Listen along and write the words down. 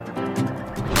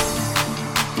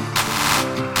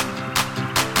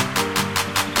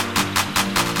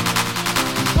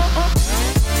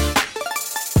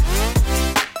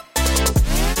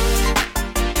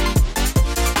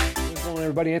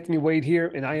everybody. Anthony Wade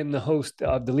here, and I am the host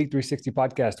of the Lead 360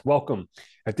 podcast. Welcome.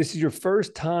 If this is your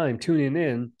first time tuning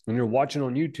in and you're watching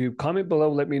on YouTube, comment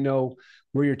below. Let me know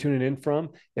where you're tuning in from.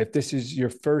 If this is your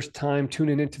first time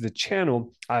tuning into the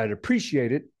channel, I'd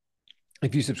appreciate it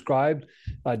if you subscribe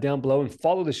down below and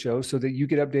follow the show so that you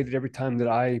get updated every time that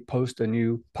I post a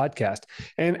new podcast.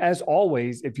 And as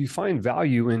always, if you find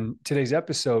value in today's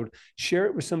episode, share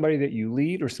it with somebody that you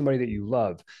lead or somebody that you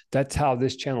love. That's how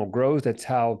this channel grows. That's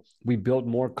how we build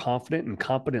more confident and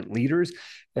competent leaders.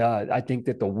 I think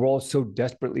that the world so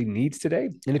desperately needs today.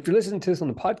 And if you're listening to this on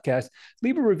the podcast,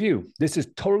 leave a review. This is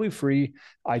totally free.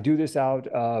 I do this out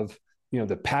of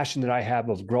the passion that I have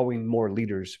of growing more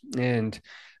leaders. And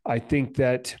I think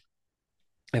that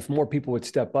if more people would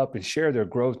step up and share their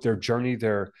growth, their journey,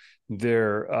 their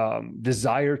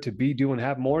desire to be, do, and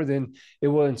have more, then it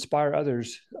will inspire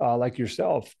others like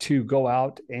yourself to go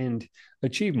out and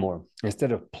achieve more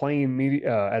instead of playing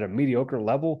at a mediocre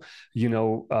level,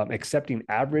 accepting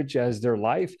average as their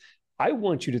life. I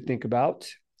want you to think about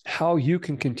how you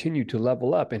can continue to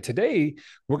level up. And today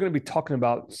we're going to be talking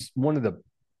about one of the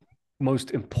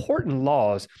most important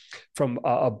laws from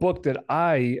a book that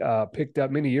I picked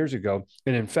up many years ago.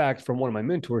 And in fact, from one of my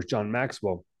mentors, John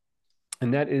Maxwell.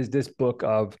 And that is this book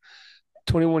of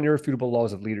 21 Irrefutable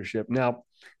Laws of Leadership. Now,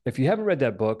 if you haven't read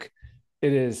that book,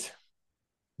 it is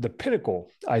the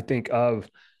pinnacle, I think, of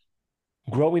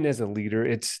growing as a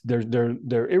leader.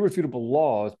 They're irrefutable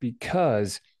laws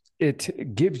because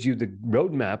it gives you the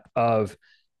roadmap of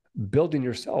building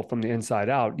yourself from the inside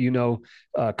out.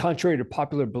 Contrary to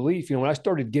popular belief, when I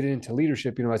started getting into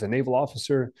leadership, as a naval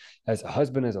officer, as a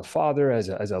husband, as a father, as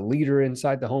a leader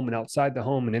inside the home and outside the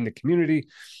home and in the community,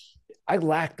 I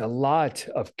lacked a lot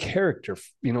of character.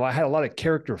 I had a lot of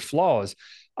character flaws.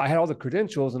 I had all the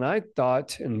credentials, and I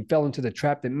thought and fell into the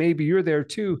trap that maybe you're there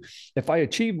too. If I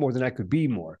achieved more, then I could be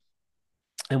more.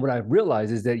 And what I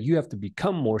realized is that you have to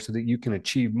become more so that you can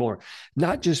achieve more,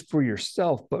 not just for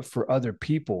yourself, but for other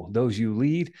people, those you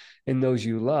lead and those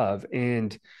you love.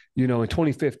 And, in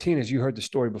 2015, as you heard the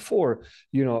story before,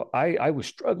 I was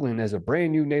struggling as a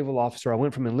brand new naval officer. I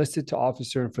went from enlisted to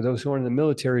officer. And for those who are in the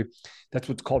military, that's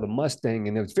what's called a Mustang.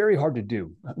 And it was very hard to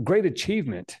do. Great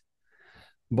achievement.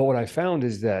 But what I found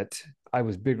is that I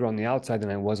was bigger on the outside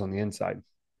than I was on the inside.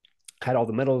 Had all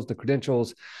the medals, the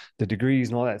credentials, the degrees,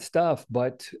 and all that stuff,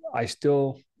 but I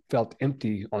still felt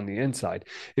empty on the inside.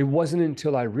 It wasn't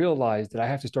until I realized that I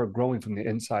have to start growing from the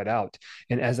inside out.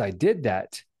 And as I did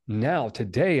that, now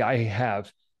today I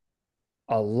have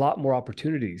a lot more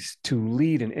opportunities to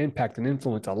lead and impact and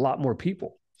influence a lot more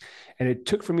people. And it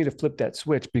took for me to flip that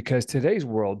switch, because today's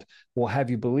world will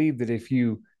have you believe that if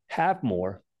you have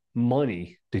more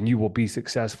money, then you will be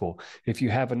successful. If you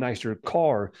have a nicer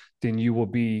car, then you will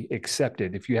be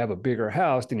accepted. If you have a bigger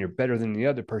house, then you're better than the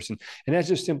other person. And that's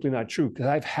just simply not true, because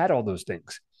I've had all those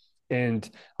things. And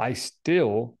I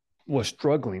still was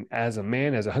struggling as a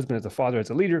man, as a husband, as a father, as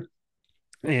a leader.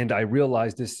 And I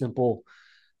realized this simple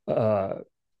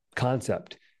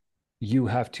concept. You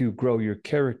have to grow your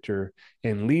character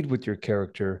and lead with your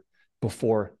character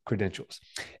before credentials.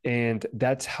 And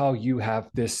that's how you have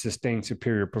this sustained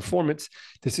superior performance.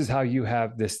 This is how you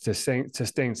have this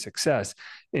sustained success.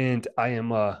 And I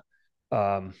am a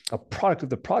product of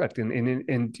the product.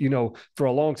 And for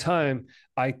a long time,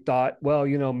 I thought, well,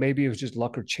 maybe it was just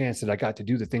luck or chance that I got to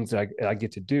do the things that I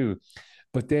get to do.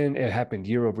 But then it happened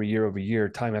year over year over year,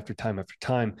 time after time after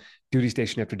time, duty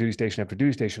station after duty station after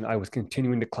duty station. I was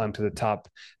continuing to climb to the top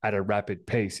at a rapid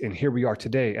pace. And here we are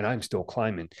today, and I'm still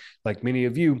climbing. Like many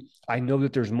of you, I know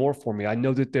that there's more for me. I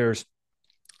know that there's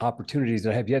opportunities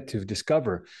that I have yet to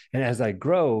discover. And as I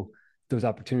grow, those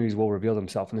opportunities will reveal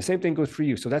themselves. And the same thing goes for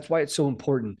you. So that's why it's so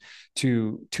important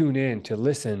to tune in, to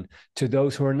listen to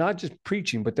those who are not just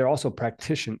preaching, but they're also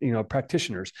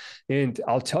practitioners. And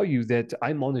I'll tell you that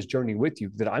I'm on this journey with you,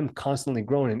 that I'm constantly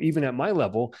growing. And even at my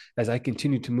level, as I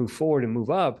continue to move forward and move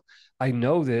up, I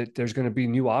know that there's going to be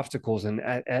new obstacles, and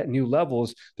at new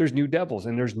levels, there's new devils,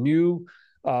 and there's new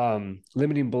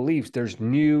limiting beliefs. There's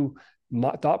new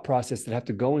thought process that have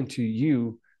to go into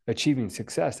you achieving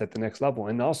success at the next level,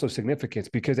 and also significance,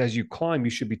 because as you climb, you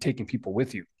should be taking people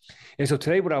with you. And so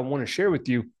today, what I want to share with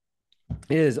you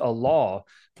is a law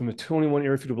from the 21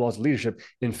 Irrefutable Laws of Leadership.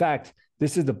 In fact,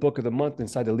 this is the book of the month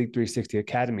inside the Lead 360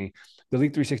 Academy. The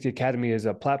Lead 360 Academy is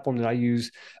a platform that I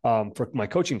use for my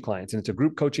coaching clients, and it's a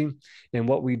group coaching. And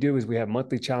what we do is we have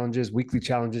monthly challenges, weekly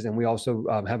challenges, and we also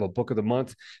have a book of the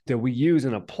month that we use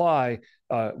and apply.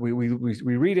 We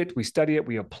read it, we study it,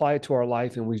 we apply it to our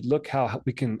life, and we look how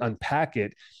we can unpack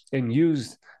it and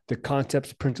use the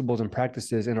concepts, principles, and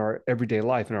practices in our everyday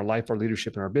life, in our life, our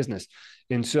leadership, and our business.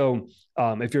 And so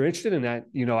if you're interested in that,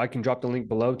 I can drop the link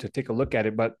below to take a look at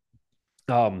it. But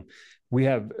we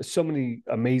have so many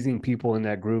amazing people in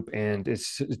that group, and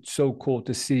it's so cool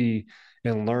to see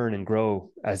and learn and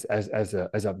grow as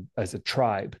a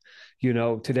tribe.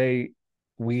 Today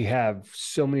we have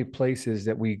so many places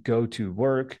that we go to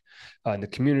work, in the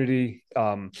community,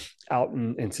 out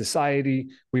in society.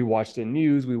 We watch the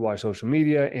news, we watch social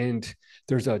media, and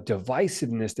there's a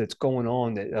divisiveness that's going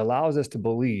on that allows us to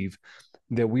believe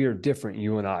that we are different,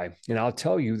 you and I. And I'll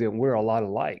tell you that we're a lot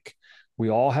alike. We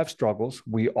all have struggles.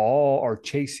 We all are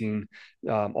chasing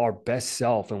our best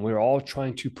self, and we're all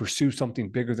trying to pursue something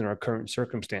bigger than our current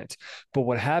circumstance. But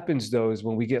what happens, though, is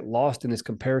when we get lost in this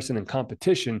comparison and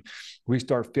competition, we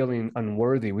start feeling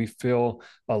unworthy. We feel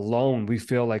alone. We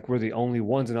feel like we're the only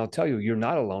ones. And I'll tell you, you're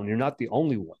not alone. You're not the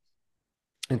only one.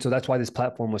 And so that's why this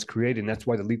platform was created. And that's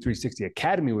why the Lead 360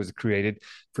 Academy was created,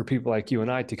 for people like you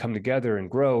and I to come together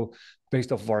and grow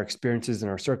based off of our experiences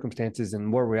and our circumstances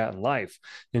and where we're at in life.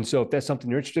 And so if that's something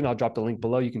you're interested in, I'll drop the link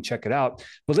below. You can check it out.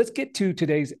 But let's get to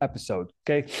today's episode.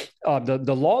 Okay.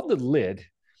 The law of the lid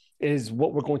is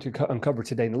what we're going to uncover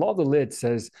today. And the law of the lid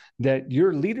says that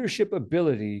your leadership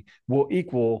ability will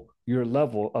equal your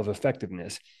level of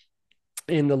effectiveness.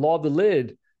 And the law of the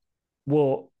lid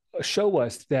will show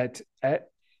us that at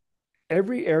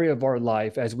every area of our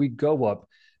life, as we go up,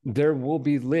 there will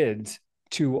be lids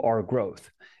to our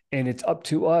growth. And it's up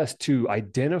to us to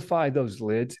identify those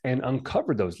lids and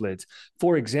uncover those lids.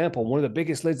 For example, one of the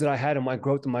biggest lids that I had in my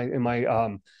growth, in my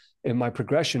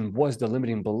progression, was the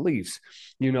limiting beliefs.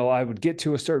 I would get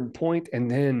to a certain point, and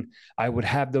then I would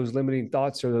have those limiting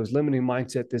thoughts or those limiting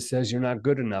mindset that says, you're not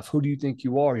good enough. Who do you think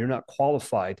you are? You're not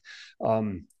qualified.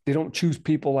 They don't choose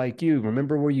people like you.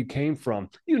 Remember where you came from.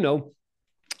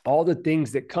 All the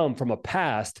things that come from a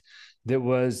past that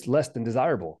was less than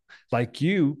desirable. I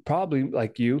would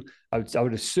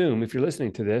assume, if you're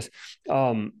listening to this,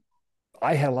 I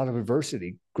had a lot of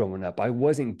adversity growing up. I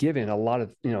wasn't given a lot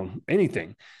of,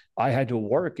 anything. I had to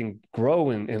work and grow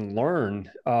and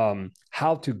learn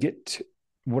how to get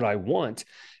what I want.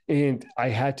 And I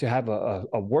had to have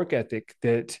a work ethic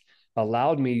that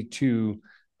allowed me to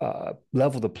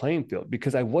level the playing field,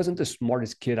 because I wasn't the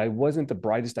smartest kid. I wasn't the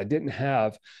brightest. I didn't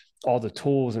have all the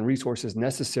tools and resources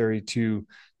necessary to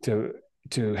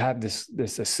have this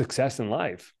success in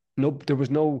life. There was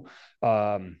no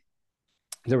roadmap.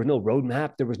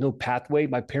 There was no pathway.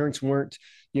 My parents weren't,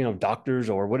 doctors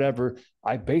or whatever.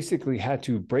 I basically had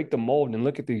to break the mold and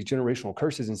look at these generational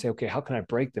curses and say, okay, how can I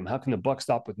break them? How can the buck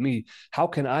stop with me? How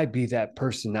can I be that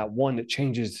person, that one that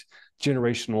changes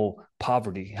generational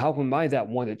poverty? How am I that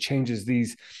one that changes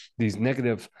these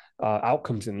negative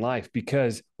outcomes in life?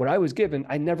 Because what I was given,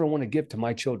 I never want to give to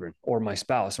my children or my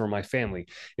spouse or my family.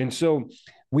 And so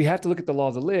we have to look at the law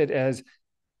of the lid as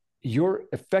your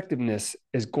effectiveness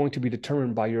is going to be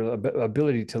determined by your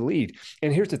ability to lead.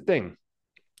 And here's the thing.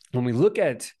 When we look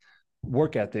at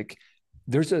work ethic,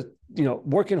 there's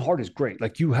working hard is great.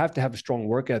 Like, you have to have a strong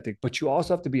work ethic, but you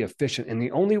also have to be efficient. And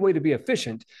the only way to be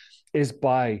efficient is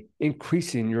by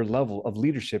increasing your level of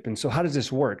leadership. And so how does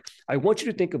this work? I want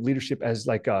you to think of leadership as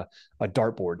like a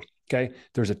dartboard. Okay.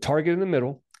 There's a target in the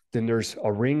middle, then there's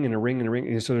a ring and a ring and a ring.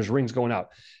 And so there's rings going out.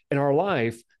 In our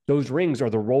life, those rings are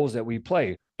the roles that we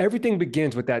play. Everything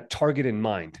begins with that target in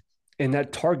mind. And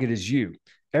that target is you.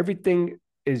 Everything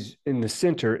is in the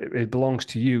center. It belongs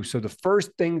to you. So the first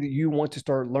thing that you want to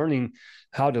start learning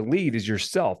how to lead is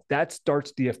yourself. That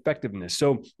starts the effectiveness.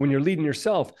 So when you're leading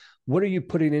yourself, what are you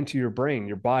putting into your brain,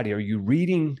 your body? Are you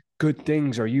reading good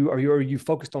things? Are you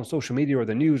focused on social media or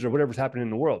the news or whatever's happening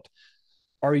in the world?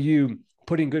 Are you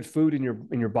putting good food in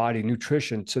your body,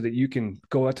 nutrition, so that you can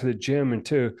go out to the gym and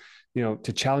to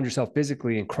challenge yourself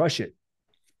physically and crush it?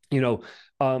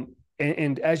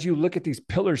 And as you look at these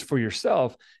pillars for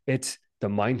yourself, it's the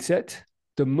mindset,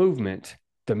 the movement,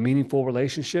 the meaningful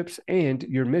relationships, and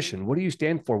your mission. What do you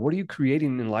stand for? What are you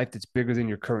creating in life that's bigger than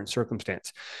your current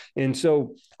circumstance? And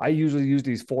so I usually use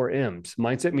these 4 M's: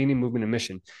 mindset, meaning, movement, and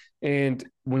mission. And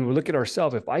when we look at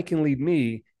ourselves, if I can lead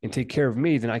me and take care of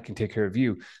me, then I can take care of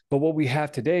you. But what we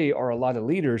have today are a lot of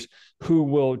leaders who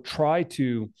will try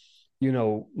to,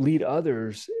 lead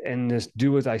others in this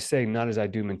do as I say, not as I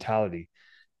do mentality.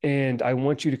 And I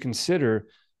want you to consider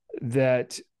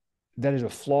that is a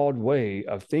flawed way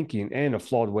of thinking and a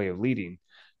flawed way of leading.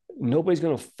 Nobody's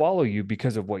going to follow you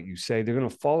because of what you say. They're going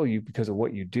to follow you because of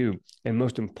what you do. And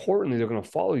most importantly, they're going to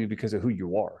follow you because of who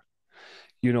you are.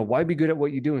 Why be good at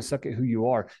what you do and suck at who you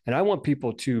are? And I want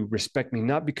people to respect me,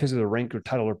 not because of the rank or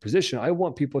title or position. I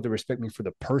want people to respect me for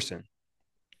the person.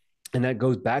 And that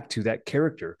goes back to that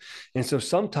character. And so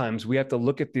sometimes we have to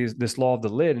look at this law of the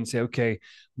lid and say, okay,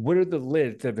 what are the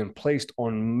lids that have been placed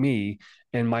on me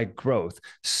and my growth?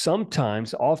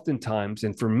 Sometimes, oftentimes,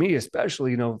 and for me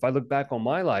especially, if I look back on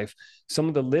my life, some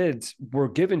of the lids were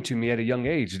given to me at a young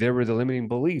age. They were the limiting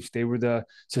beliefs. They were the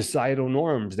societal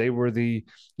norms. They were the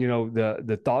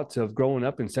thoughts of growing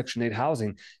up in Section 8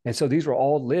 housing. And so these were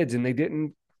all lids, and they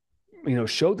didn't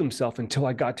show themselves until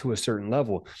I got to a certain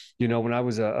level. When I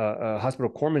was a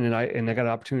hospital corpsman and I got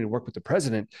an opportunity to work with the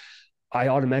president, I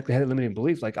automatically had a limiting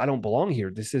belief, like I don't belong here.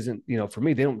 This isn't, for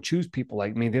me. They don't choose people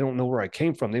like me. They don't know where I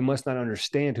came from. They must not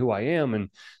understand who I am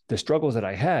and the struggles that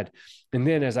I had. And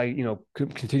then as I,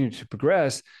 continued to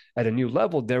progress at a new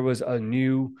level, there was a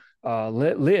new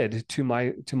lid to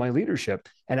my leadership,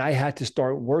 and I had to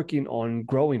start working on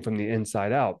growing from the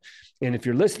inside out. And if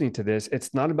you're listening to this,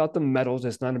 it's not about the medals,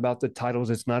 it's not about the titles,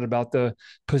 it's not about the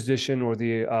position or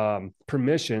the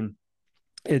permission.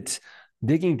 It's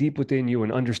digging deep within you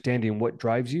and understanding what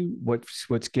drives you,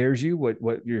 what scares you,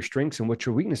 what your strengths and what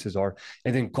your weaknesses are,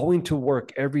 and then going to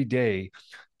work every day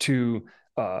to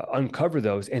uncover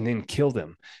those and then kill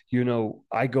them.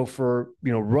 I go for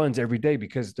runs every day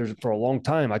because for a long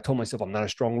time I told myself I'm not a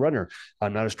strong runner,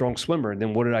 I'm not a strong swimmer. And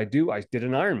then what did I do? I did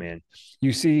an Ironman.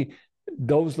 You see,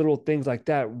 those little things like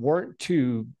that weren't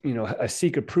to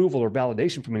seek approval or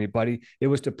validation from anybody. It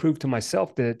was to prove to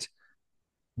myself that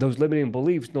those limiting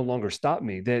beliefs no longer stop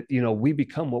me, that, we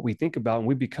become what we think about and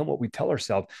we become what we tell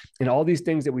ourselves. And all these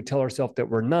things that we tell ourselves that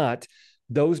we're not,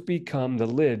 those become the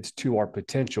lids to our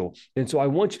potential. And so I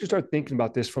want you to start thinking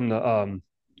about this from the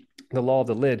law of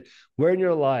the lid. Where in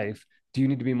your life do you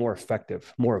need to be more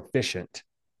effective, more efficient?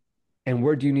 And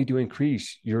where do you need to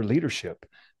increase your leadership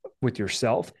with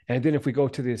yourself? And then if we go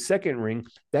to the second ring,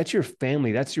 that's your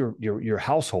family, that's your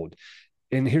household.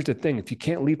 And here's the thing, if you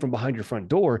can't lead from behind your front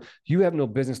door, you have no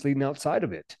business leading outside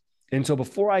of it. And so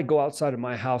before I go outside of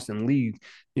my house and lead,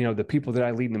 the people that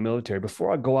I lead in the military,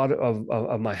 before I go out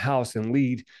of my house and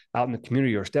lead out in the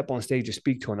community or step on stage to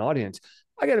speak to an audience,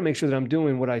 I got to make sure that I'm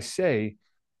doing what I say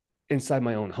inside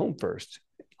my own home first.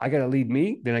 I got to lead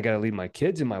me, then I got to lead my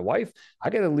kids and my wife. I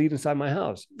got to lead inside my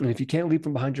house. And if you can't lead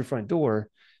from behind your front door,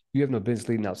 you have no business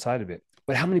leading outside of it.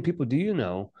 But how many people do you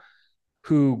know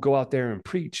who go out there and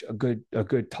preach a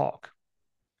good talk,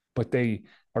 but they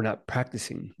are not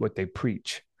practicing what they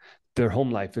preach? Their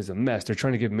home life is a mess. They're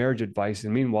trying to give marriage advice,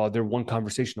 and meanwhile, they're one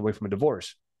conversation away from a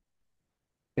divorce.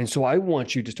 And so I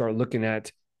want you to start looking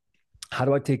at, how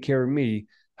do I take care of me?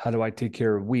 How do I take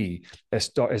care of we as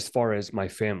far as my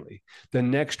family? The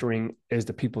next ring is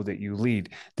the people that you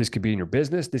lead. This could be in your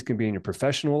business. This can be in your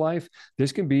professional life.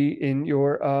 This can be in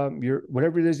your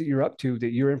whatever it is that you're up to,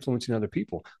 that you're influencing other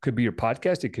people. Could be your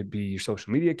podcast. It could be your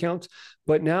social media accounts.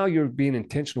 But now you're being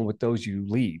intentional with those you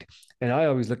lead. And I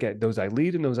always look at those I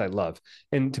lead and those I love.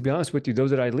 And to be honest with you, those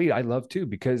that I lead, I love too,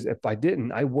 because if I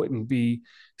didn't, I wouldn't be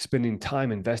spending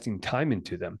time, investing time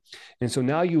into them. And so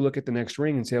now you look at the next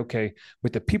ring and say, okay,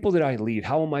 with the people that I lead,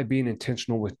 how am I being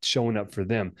intentional with showing up for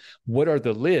them? What are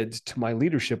the lids to my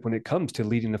leadership when it comes to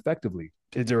leading effectively?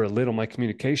 Is there a lid on my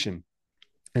communication?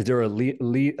 Is there a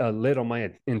lid on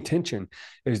my intention?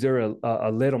 Is there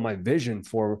a lid on my vision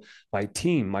for my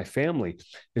team, my family?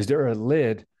 Is there a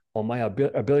lid on my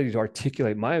ability to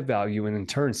articulate my value and in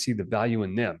turn see the value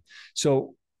in them?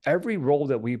 So every role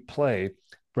that we play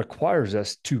requires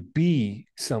us to be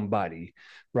somebody,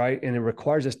 right? And it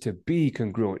requires us to be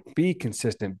congruent, be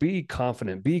consistent, be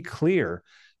confident, be clear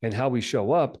in how we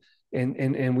show up.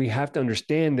 And we have to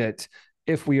understand that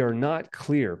if we are not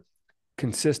clear,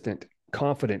 consistent,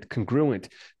 confident, congruent,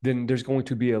 then there's going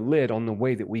to be a lid on the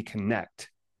way that we connect.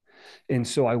 And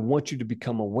so I want you to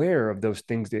become aware of those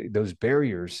things, those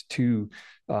barriers to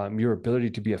your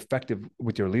ability to be effective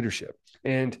with your leadership.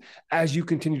 And as you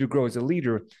continue to grow as a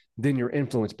leader, then your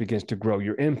influence begins to grow,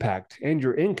 your impact and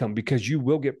your income, because you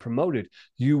will get promoted,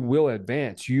 you will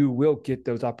advance, you will get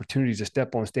those opportunities to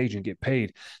step on stage and get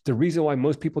paid. The reason why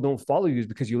most people don't follow you is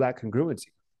because you lack congruency.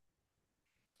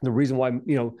 The reason why,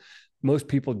 most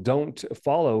people don't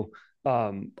follow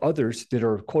others that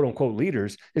are quote unquote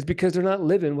leaders is because they're not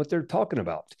living what they're talking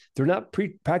about. They're not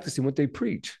practicing what they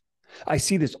preach. I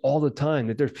see this all the time,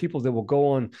 that there's people that will go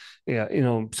on,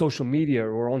 social media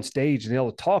or on stage and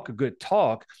they'll talk a good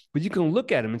talk, but you can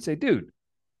look at them and say, dude,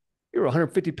 you're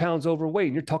 150 pounds overweight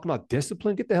and you're talking about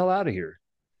discipline. Get the hell out of here.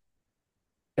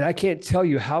 And I can't tell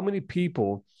you how many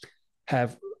people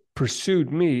have pursued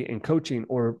me in coaching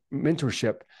or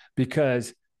mentorship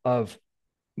because of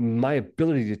my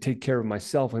ability to take care of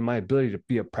myself and my ability to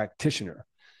be a practitioner.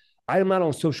 I'm not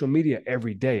on social media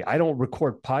every day. I don't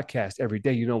record podcasts every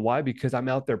day. You know why? Because I'm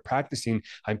out there practicing.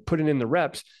 I'm putting in the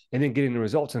reps and then getting the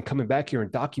results and coming back here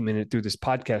and documenting it through this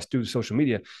podcast, through social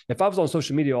media. If I was on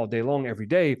social media all day long, every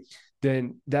day,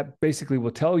 then that basically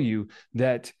will tell you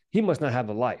that he must not have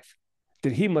a life,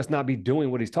 that he must not be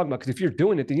doing what he's talking about. Because if you're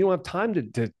doing it, then you don't have time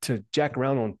to jack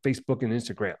around on Facebook and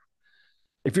Instagram.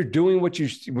 If you're doing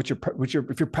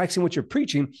if you're practicing what you're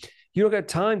preaching, you don't got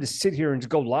time to sit here and just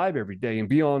go live every day and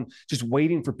be on just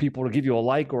waiting for people to give you a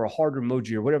like or a heart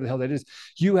emoji or whatever the hell that is.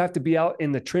 You have to be out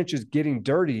in the trenches getting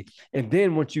dirty. And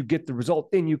then once you get the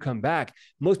result, then you come back.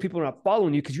 Most people are not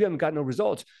following you because you haven't got no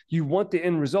results. You want the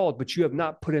end result, but you have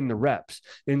not put in the reps.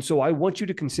 And so I want you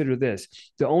to consider this.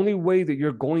 The only way that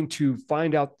you're going to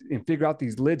find out and figure out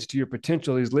these lids to your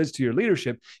potential, these lids to your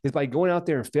leadership, is by going out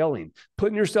there and failing,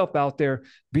 putting yourself out there,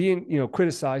 being,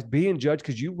 criticized, being judged,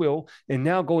 because you will. And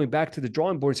now going back to the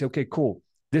drawing board and say, okay, cool.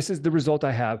 This is the result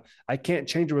I have. I can't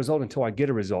change the result until I get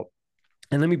a result.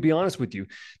 And let me be honest with you.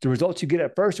 The results you get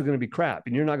at first are going to be crap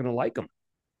and you're not going to like them.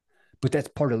 But that's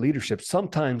part of leadership.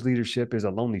 Sometimes leadership is a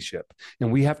lonely ship.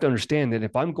 And we have to understand that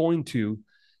if I'm going to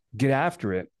get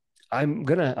after it, I'm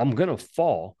gonna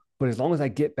fall. But as long as I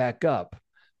get back up,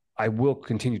 I will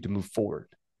continue to move forward.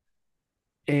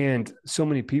 And so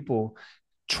many people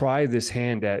try this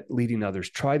hand at leading others,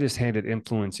 try this hand at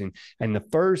influencing. And the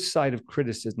first sight of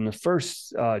criticism, the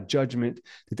first judgment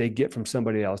that they get from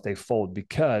somebody else, they fold,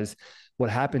 because what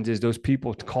happens is those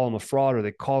people call them a fraud, or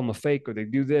they call them a fake, or they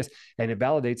do this, and it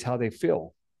validates how they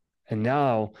feel. And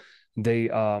now they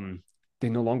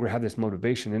no longer have this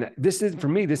motivation. And this isn't, for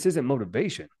me, this isn't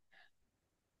motivation.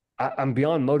 I'm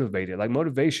beyond motivated. Like,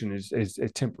 motivation is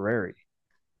temporary.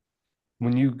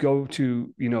 When you go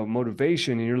to,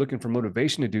 motivation and you're looking for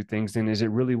motivation to do things, then is it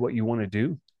really what you want to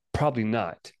do? Probably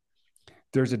not.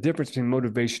 There's a difference between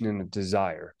motivation and a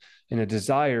desire. And a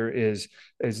desire is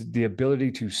the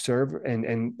ability to serve,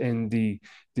 and the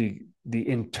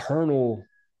internal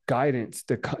guidance,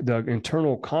 the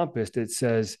internal compass that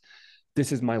says,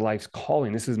 this is my life's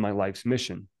calling. This is my life's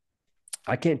mission.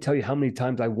 I can't tell you how many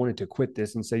times I wanted to quit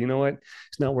this and say, you know what?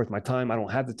 It's not worth my time. I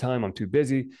don't have the time. I'm too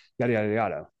busy, yada, yada,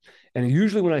 yada. And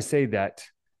usually when I say that,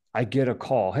 I get a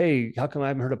call. Hey, how come I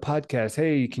haven't heard a podcast?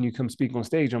 Hey, can you come speak on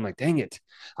stage? And I'm like, dang it.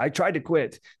 I tried to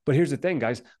quit. But here's the thing,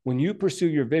 guys. When you pursue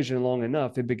your vision long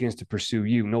enough, it begins to pursue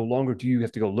you. No longer do you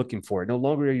have to go looking for it. No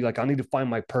longer are you like, I need to find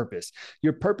my purpose.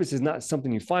 Your purpose is not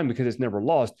something you find because it's never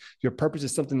lost. Your purpose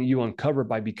is something that you uncover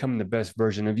by becoming the best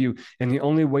version of you. And the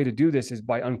only way to do this is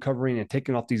by uncovering and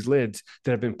taking off these lids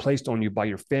that have been placed on you by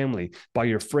your family, by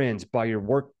your friends, by your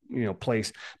work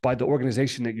place, by the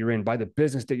organization that you're in, by the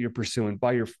business that you're pursuing,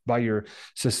 by your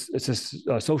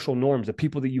social norms, the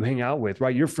people that you hang out with,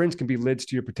 right? Your friends can be lids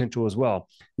to your potential as well.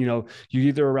 You're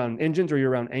either around engines or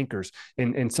you're around anchors.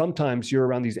 And sometimes you're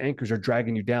around these anchors are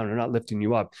dragging you down. They're not lifting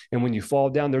you up. And when you fall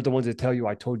down, they're the ones that tell you,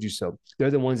 I told you so. They're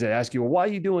the ones that ask you, well, why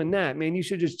are you doing that? Man, you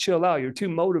should just chill out. You're too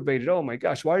motivated. Oh my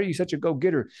gosh, why are you such a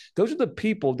go-getter? Those are the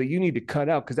people that you need to cut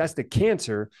out, because that's the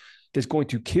cancer that's going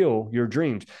to kill your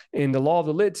dreams. And the law of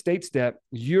the lid states that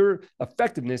your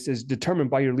effectiveness is determined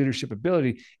by your leadership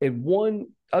ability. And one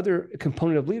other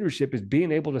component of leadership is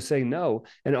being able to say no,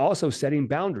 and also setting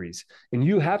boundaries. And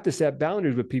you have to set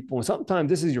boundaries with people. And sometimes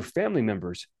this is your family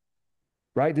members,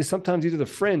 right? Sometimes these are the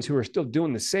friends who are still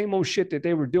doing the same old shit that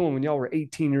they were doing when y'all were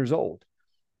 18 years old.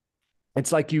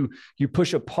 It's like you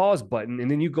push a pause button and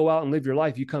then you go out and live your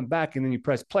life. You come back and then you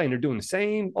press play and they're doing the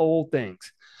same old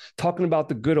things, talking about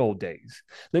the good old days.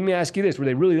 Let me ask you this. Were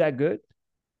they really that good?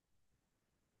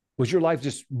 Was your life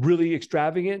just really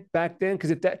extravagant back then?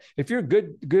 Because if your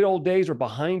good old days are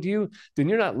behind you, then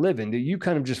you're not living. You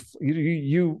kind of just,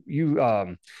 you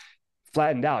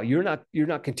flattened out. You're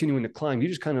not continuing to climb. You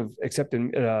just kind of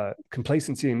accepted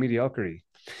complacency and mediocrity.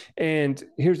 And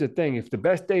here's the thing. If the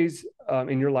best days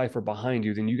in your life are behind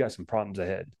you, then you got some problems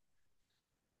ahead.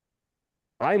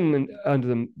 I'm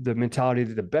under the mentality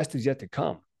that the best is yet to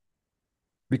come,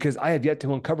 because I have yet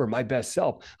to uncover my best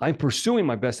self. I'm pursuing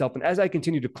my best self. And as I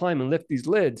continue to climb and lift these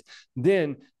lids,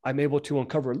 then I'm able to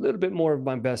uncover a little bit more of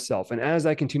my best self. And as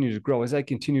I continue to grow, as I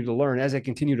continue to learn, as I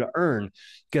continue to earn,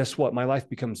 guess what? My life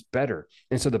becomes better.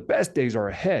 And so the best days are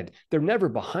ahead. They're never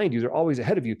behind you. They're always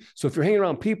ahead of you. So if you're hanging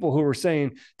around people who are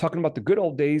talking about the good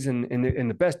old days and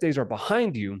the best days are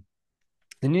behind you,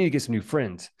 Then you need to get some new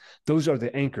friends. Those are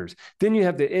the anchors. Then you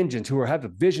have the engines who have a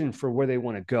vision for where they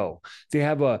want to go. They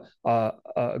have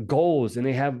goals and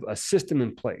they have a system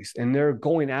in place and they're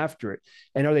going after it.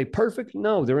 And are they perfect?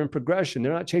 No, they're in progression.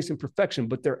 They're not chasing perfection,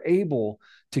 but they're able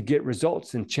to get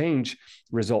results and change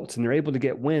results. And they're able to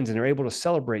get wins and they're able to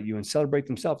celebrate you and celebrate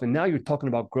themselves. And now you're talking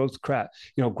about growth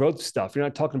growth stuff. You're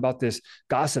not talking about this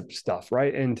gossip stuff,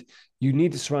 right? And you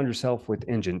need to surround yourself with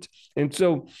engines. And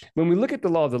so when we look at the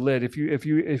law of the lid, if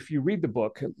you read the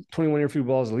book, 21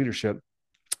 Irrefutable Laws of Leadership,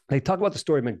 they talk about the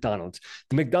story of McDonald's.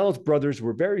 The McDonald's brothers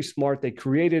were very smart. They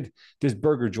created this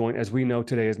burger joint as we know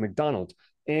today as McDonald's.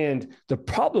 And the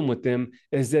problem with them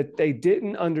is that they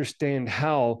didn't understand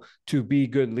how to be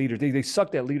good leaders. They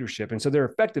sucked at leadership. And so their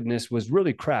effectiveness was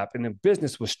really crap and the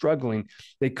business was struggling.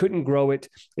 They couldn't grow it.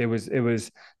 It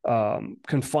was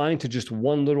confined to just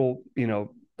one little,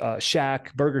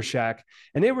 burger shack,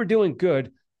 and they were doing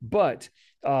good, but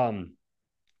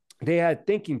they had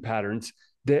thinking patterns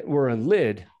that were a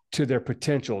lid to their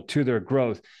potential, to their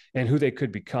growth, and who they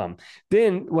could become.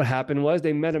 Then what happened was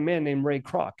they met a man named Ray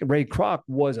Kroc. Ray Kroc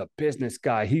was a business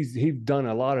guy. He's done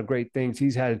a lot of great things.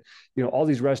 He's had, all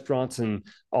these restaurants and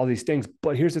all these things.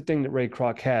 But here's the thing that Ray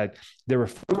Kroc had. There were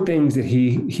 4 things that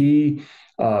he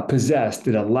possessed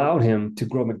that allowed him to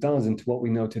grow McDonald's into what we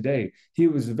know today. He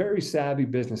was a very savvy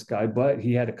business guy, but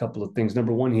he had a couple of things.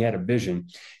 Number one, he had a vision.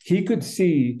 He could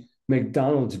see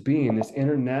McDonald's being this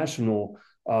international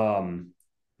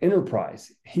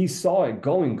enterprise. He saw it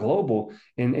going global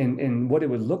and what it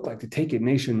would look like to take it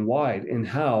nationwide and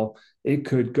how it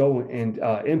could go and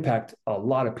impact a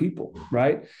lot of people,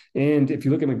 right? And if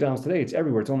you look at McDonald's today, it's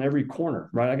everywhere. It's on every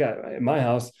corner, right? I got in my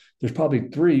house, there's probably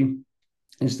 3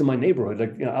 just in my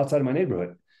neighborhood, outside of my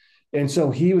neighborhood. And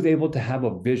so he was able to have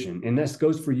a vision. And this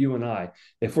goes for you and I.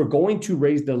 If we're going to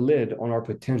raise the lid on our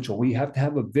potential, we have to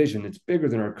have a vision that's bigger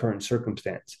than our current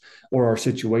circumstance or our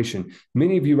situation.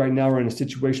 Many of you right now are in a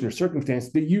situation or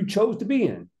circumstance that you chose to be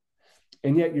in,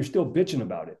 and yet you're still bitching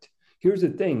about it. Here's the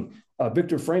thing.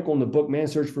 Viktor Frankl in the book,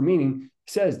 Man's Search for Meaning,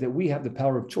 says that we have the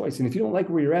power of choice. And if you don't like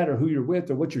where you're at or who you're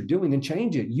with or what you're doing, then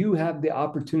change it. You have the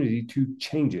opportunity to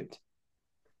change it.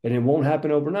 And it won't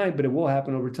happen overnight, but it will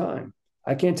happen over time.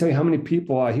 I can't tell you how many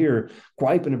people I hear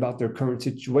griping about their current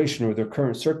situation or their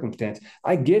current circumstance.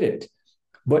 I get it.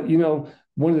 But,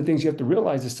 one of the things you have to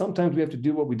realize is sometimes we have to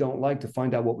do what we don't like to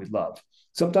find out what we love.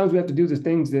 Sometimes we have to do the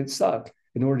things that suck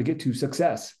in order to get to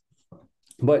success.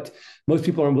 But most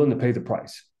people aren't willing to pay the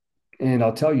price. And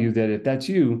I'll tell you that if that's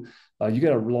you, you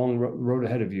got a long road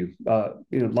ahead of you.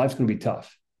 Life's going to be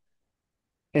tough.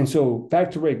 And so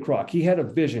back to Ray Kroc, he had a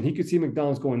vision. He could see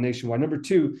McDonald's going nationwide. Number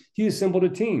 2, he assembled a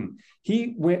team.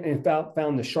 He went and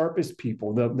found the sharpest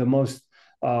people, the most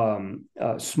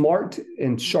smart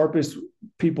and sharpest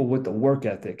people with the work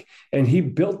ethic. And he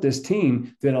built this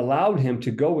team that allowed him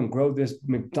to go and grow this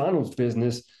McDonald's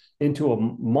business into a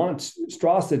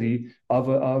monstrosity of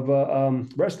a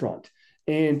restaurant.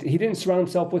 And he didn't surround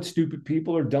himself with stupid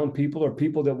people or dumb people or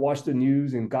people that watched the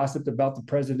news and gossiped about the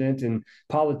president and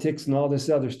politics and all this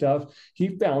other stuff.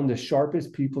 He found the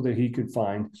sharpest people that he could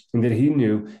find and that he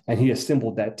knew, and he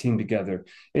assembled that team together.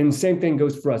 And the same thing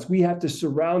goes for us. We have to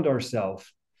surround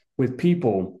ourselves with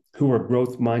people who are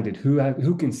growth-minded,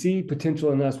 who can see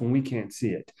potential in us when we can't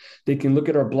see it. They can look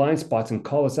at our blind spots and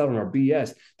call us out on our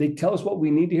BS. They tell us what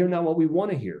we need to hear, not what we want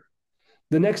to hear.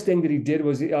 The next thing that he did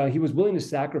was he was willing to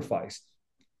sacrifice.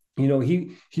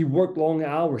 He worked long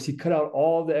hours. He cut out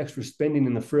all the extra spending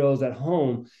and the frills at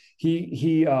home.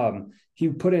 He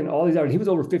put in all these hours. He was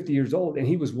over 50 years old, and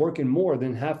he was working more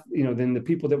than than the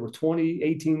people that were 20,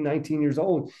 18, 19 years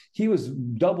old. He was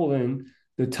doubling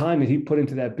the time that he put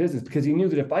into that business because he knew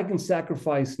that if I can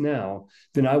sacrifice now,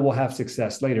 then I will have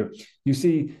success later. You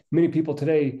see, many people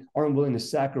today aren't willing to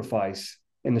sacrifice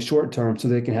in the short term so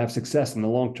they can have success in the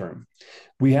long term.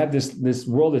 We have this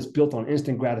world that's built on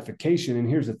instant gratification. And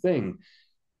here's the thing.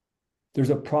 There's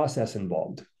a process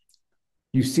involved.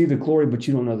 You see the glory, but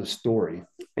you don't know the story.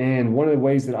 And one of the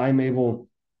ways that I'm able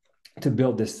to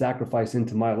build this sacrifice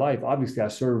into my life, obviously I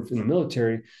served in the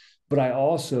military, but I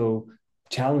also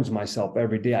challenge myself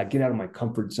every day. I get out of my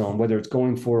comfort zone, whether it's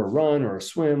going for a run or a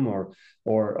swim or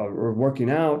working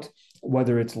out,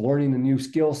 whether it's learning a new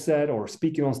skill set or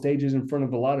speaking on stages in front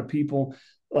of a lot of people.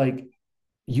 Like,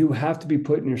 you have to be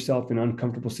putting yourself in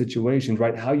uncomfortable situations,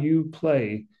 right? How you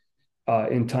play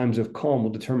in times of calm will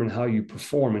determine how you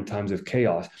perform in times of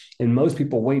chaos. And most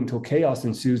people wait until chaos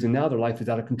ensues, and now their life is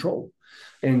out of control.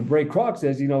 And Ray Kroc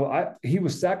says, he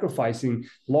was sacrificing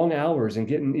long hours and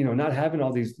getting, not having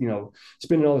all these,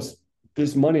 spending all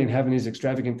this money and having these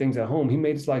extravagant things at home. He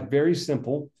made his life very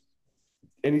simple.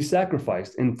 and he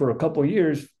sacrificed. And for a couple of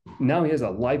years, now he has a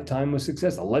lifetime of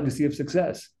success, a legacy of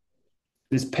success.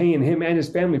 This paying him and his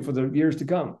family for the years to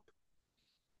come.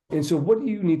 And so, what do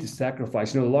you need to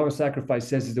sacrifice? The law of sacrifice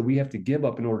says is that we have to give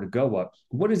up in order to go up.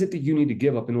 What is it that you need to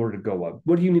give up in order to go up?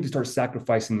 What do you need to start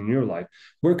sacrificing in your life?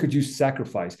 Where could you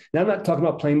sacrifice? Now, I'm not talking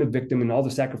about playing the victim and all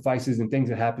the sacrifices and things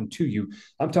that happen to you.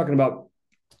 I'm talking about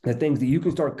the things that you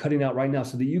can start cutting out right now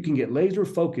so that you can get laser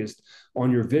focused on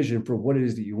your vision for what it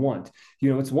is that you want.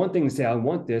 It's one thing to say, I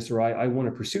want this, or I want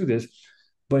to pursue this.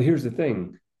 But here's the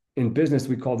thing. In business,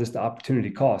 we call this the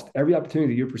opportunity cost. Every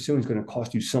opportunity that you're pursuing is going to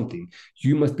cost you something.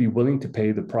 You must be willing to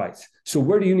pay the price. So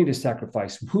where do you need to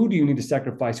sacrifice? Who do you need to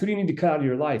sacrifice? Who do you need to cut out of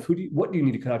your life? What do you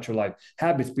need to cut out of your life?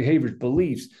 Habits, behaviors,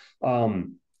 beliefs,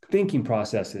 thinking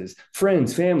processes,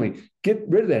 friends, family. Get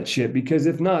rid of that shit, because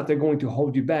if not, they're going to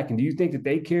hold you back. And do you think that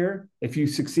they care if you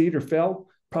succeed or fail?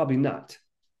 Probably not.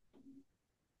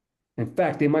 In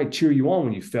fact, they might cheer you on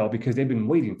when you fail because they've been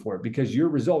waiting for it, because your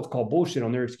results call bullshit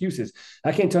on their excuses.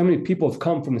 I can't tell how many people have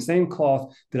come from the same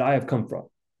cloth that I have come from,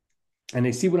 and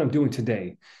they see what I'm doing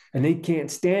today, and they can't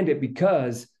stand it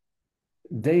because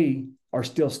they are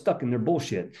still stuck in their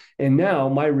bullshit. And now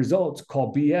my results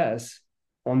call BS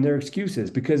on their excuses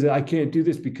because I can't do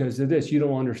this because of this. You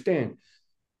don't understand.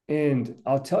 And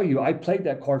I'll tell you, I played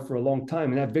that card for a long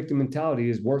time, and that victim mentality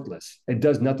is worthless. It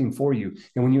does nothing for you.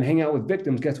 And when you hang out with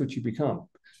victims, guess what you become?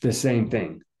 The same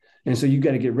thing. And so you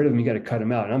got to get rid of them. You got to cut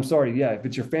them out. And I'm sorry. Yeah. If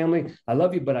it's your family, I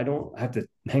love you, but I don't have to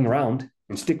hang around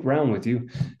and stick around with you.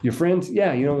 Your friends.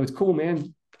 Yeah. It's cool,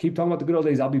 man. Keep talking about the good old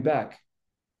days. I'll be back.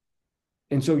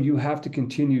 And so you have to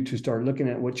continue to start looking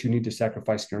at what you need to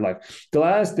sacrifice in your life. The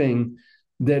last thing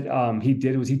that he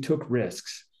did was he took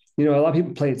risks. A lot of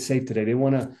people play it safe today. They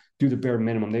want to do the bare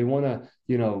minimum. They want to,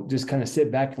 just kind of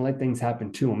sit back and let things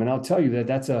happen to them. And I'll tell you that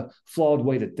that's a flawed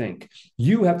way to think.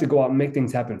 You have to go out and make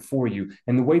things happen for you.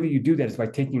 And the way that you do that is by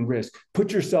taking risks.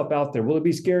 Put yourself out there. Will it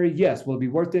be scary? Yes. Will it be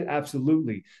worth it?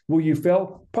 Absolutely. Will you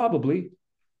fail? Probably.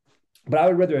 But I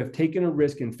would rather have taken a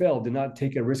risk and failed than not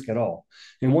take a risk at all.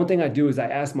 And one thing I do is I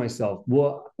ask myself,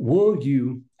 will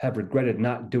you have regretted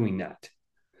not doing that?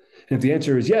 And if the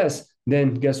answer is yes,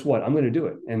 then guess what? I'm going to do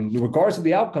it. And regardless of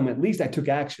the outcome, at least I took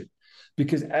action.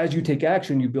 Because as you take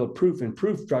action, you build proof, and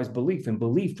proof drives belief, and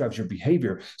belief drives your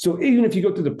behavior. So even if you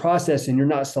go through the process and you're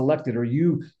not selected or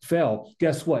you fail,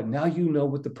 guess what? Now you know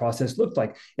what the process looked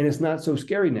like, and it's not so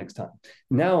scary next time.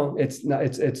 Now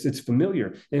it's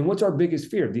familiar. And what's our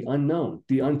biggest fear? The unknown,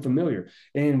 the unfamiliar.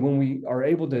 And when we are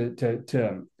able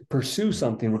to pursue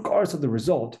something, regardless of the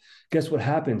result, guess what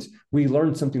happens? We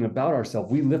learn something about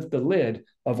ourselves. We lift the lid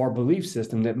of our belief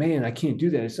system that, man, I can't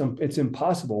do that. It's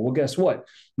impossible. Well, guess what?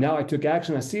 Now I took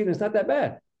action. I see it, and it's not that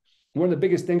bad. One of the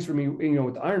biggest things for me,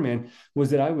 with Ironman was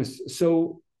that I was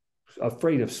so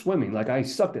afraid of swimming. Like, I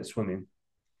sucked at swimming.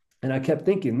 And I kept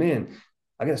thinking, man,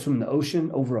 I got to swim in the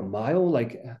ocean over a mile.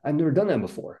 Like, I've never done that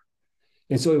before.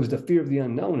 And so it was the fear of the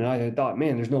unknown. And I thought,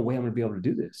 man, there's no way I'm going to be able to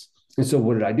do this. And so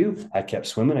what did I do? I kept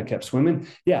swimming.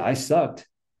 Yeah, I sucked.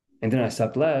 And then I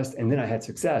sucked less, and then I had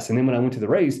success. And then when I went to the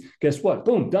race, guess what?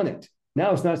 Boom, done it.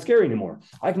 Now it's not scary anymore.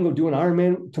 I can go do an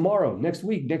Ironman tomorrow, next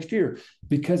week, next year.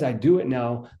 Because I do it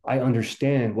now, I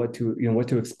understand what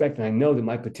to expect. And I know that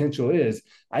my potential is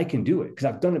I can do it because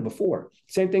I've done it before.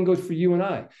 Same thing goes for you and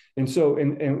I. And so,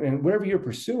 and whatever you're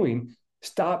pursuing,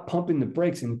 stop pumping the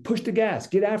brakes and push the gas,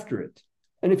 get after it.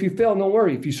 And if you fail, don't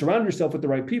worry. If you surround yourself with the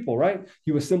right people, right?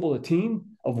 You assemble a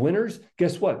team of winners,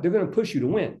 guess what? They're going to push you to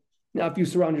win. Now, if you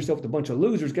surround yourself with a bunch of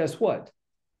losers, guess what?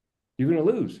 You're going to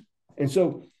lose. And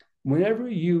so whenever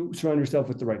you surround yourself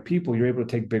with the right people, you're able to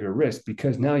take bigger risks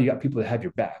because now you got people that have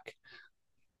your back.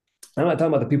 I'm not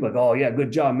talking about the people like, oh, yeah,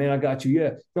 good job, man, I got you.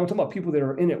 Yeah. No, I'm talking about people that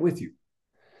are in it with you.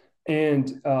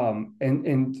 And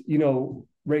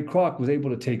Ray Kroc was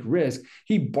able to take risks.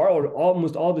 He borrowed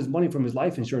almost all of his money from his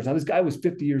life insurance. Now, this guy was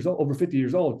over 50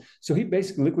 years old. So he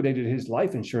basically liquidated his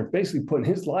life insurance, basically putting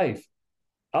his life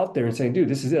out there and saying, dude,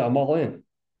 this is it. I'm all in.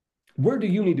 Where do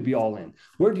you need to be all in?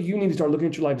 Where do you need to start looking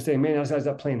at your life and saying, man, I got to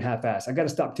stop playing half-ass. I got to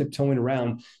stop tiptoeing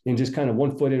around and just kind of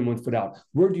 1 foot in, 1 foot out.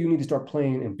 Where do you need to start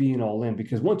playing and being all in?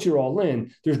 Because once you're all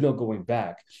in, there's no going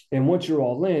back. And once you're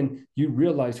all in, you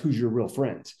realize who's your real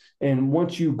friends. And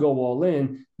once you go all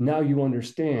in, now you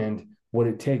understand what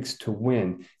it takes to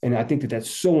win. And I think that that's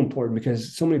so important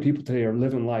because so many people today are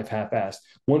living life half-assed.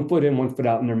 1 foot in, 1 foot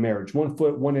out in their marriage, 1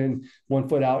 foot, one in, 1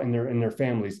 foot out in their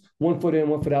families, 1 foot in,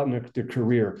 1 foot out in their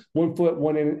career, 1 foot,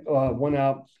 one in, 1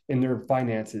 out in their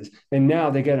finances. And now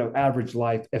they get an average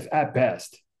life if at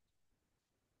best.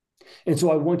 And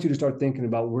so I want you to start thinking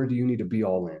about where do you need to be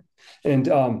all in? And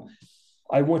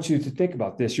I want you to think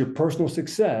about this. Your personal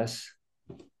success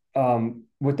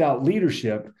without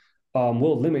leadership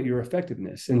will limit your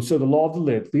effectiveness. And so the law of the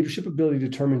lid, leadership ability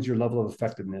determines your level of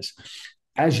effectiveness.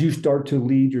 As you start to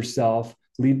lead yourself,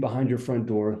 lead behind your front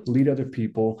door, lead other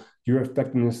people, your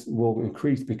effectiveness will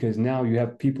increase because now you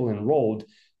have people enrolled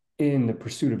in the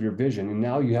pursuit of your vision. And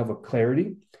now you have a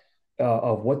clarity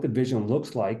of what the vision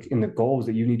looks like and the goals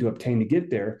that you need to obtain to get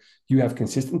there. You have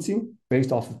consistency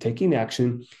based off of taking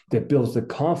action that builds the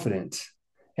confidence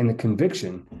and the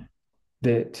conviction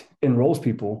that enrolls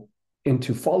people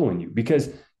into following you. Because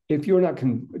if you're not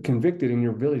convicted in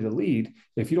your ability to lead,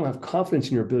 if you don't have confidence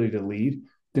in your ability to lead,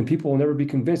 then people will never be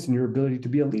convinced in your ability to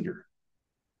be a leader.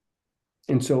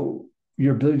 And so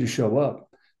your ability to show up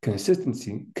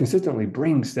consistently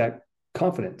brings that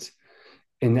confidence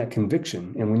and that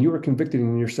conviction. And when you are convicted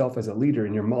in yourself as a leader,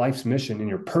 in your life's mission, in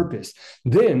your purpose,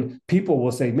 then people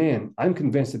will say, man, I'm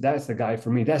convinced that that's the guy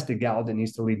for me. That's the gal that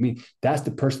needs to lead me. That's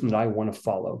the person that I want to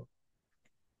follow.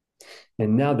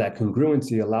 And now that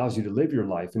congruency allows you to live your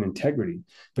life in integrity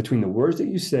between the words that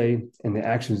you say and the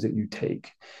actions that you take.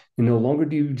 And no longer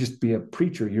do you just be a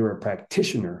preacher, you're a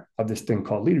practitioner of this thing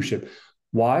called leadership.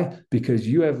 Why? Because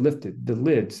you have lifted the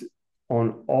lids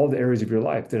on all the areas of your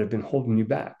life that have been holding you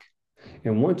back.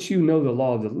 And once you know the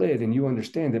law of the lid and you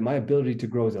understand that my ability to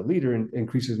grow as a leader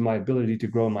increases my ability to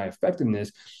grow my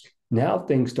effectiveness, now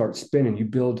things start spinning. You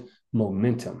build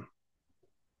momentum.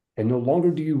 And no longer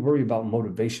do you worry about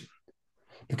motivation.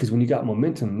 Because when you got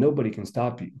momentum, nobody can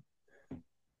stop you.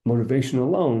 Motivation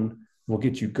alone will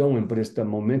get you going, but it's the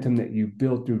momentum that you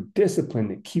build through discipline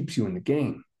that keeps you in the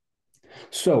game.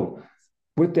 So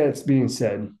with that being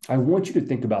said, I want you to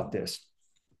think about this.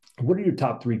 What are your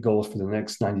top 3 goals for the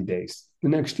next 90 days, the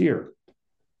next year?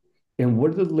 And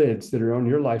what are the lids that are on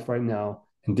your life right now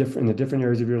in the different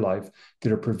areas of your life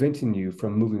that are preventing you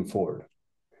from moving forward?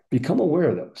 Become aware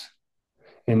of those.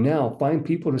 And now find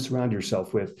people to surround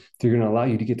yourself with that are going to allow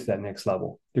you to get to that next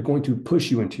level. They're going to push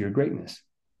you into your greatness.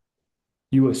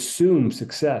 You assume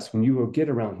success when you will get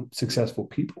around successful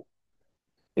people.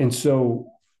 And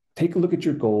so take a look at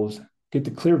your goals, get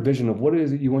the clear vision of what it is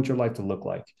that you want your life to look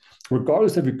like,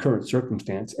 regardless of your current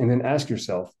circumstance, and then ask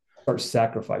yourself, start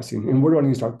sacrificing. And where do I need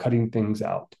to start cutting things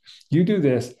out? You do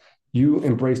this, you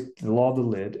embrace the law of the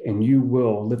lid, and you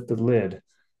will lift the lid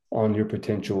on your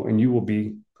potential, and you will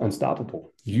be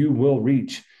unstoppable. You will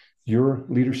reach your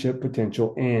leadership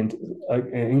potential and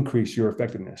increase your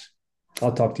effectiveness.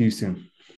 I'll talk to you soon.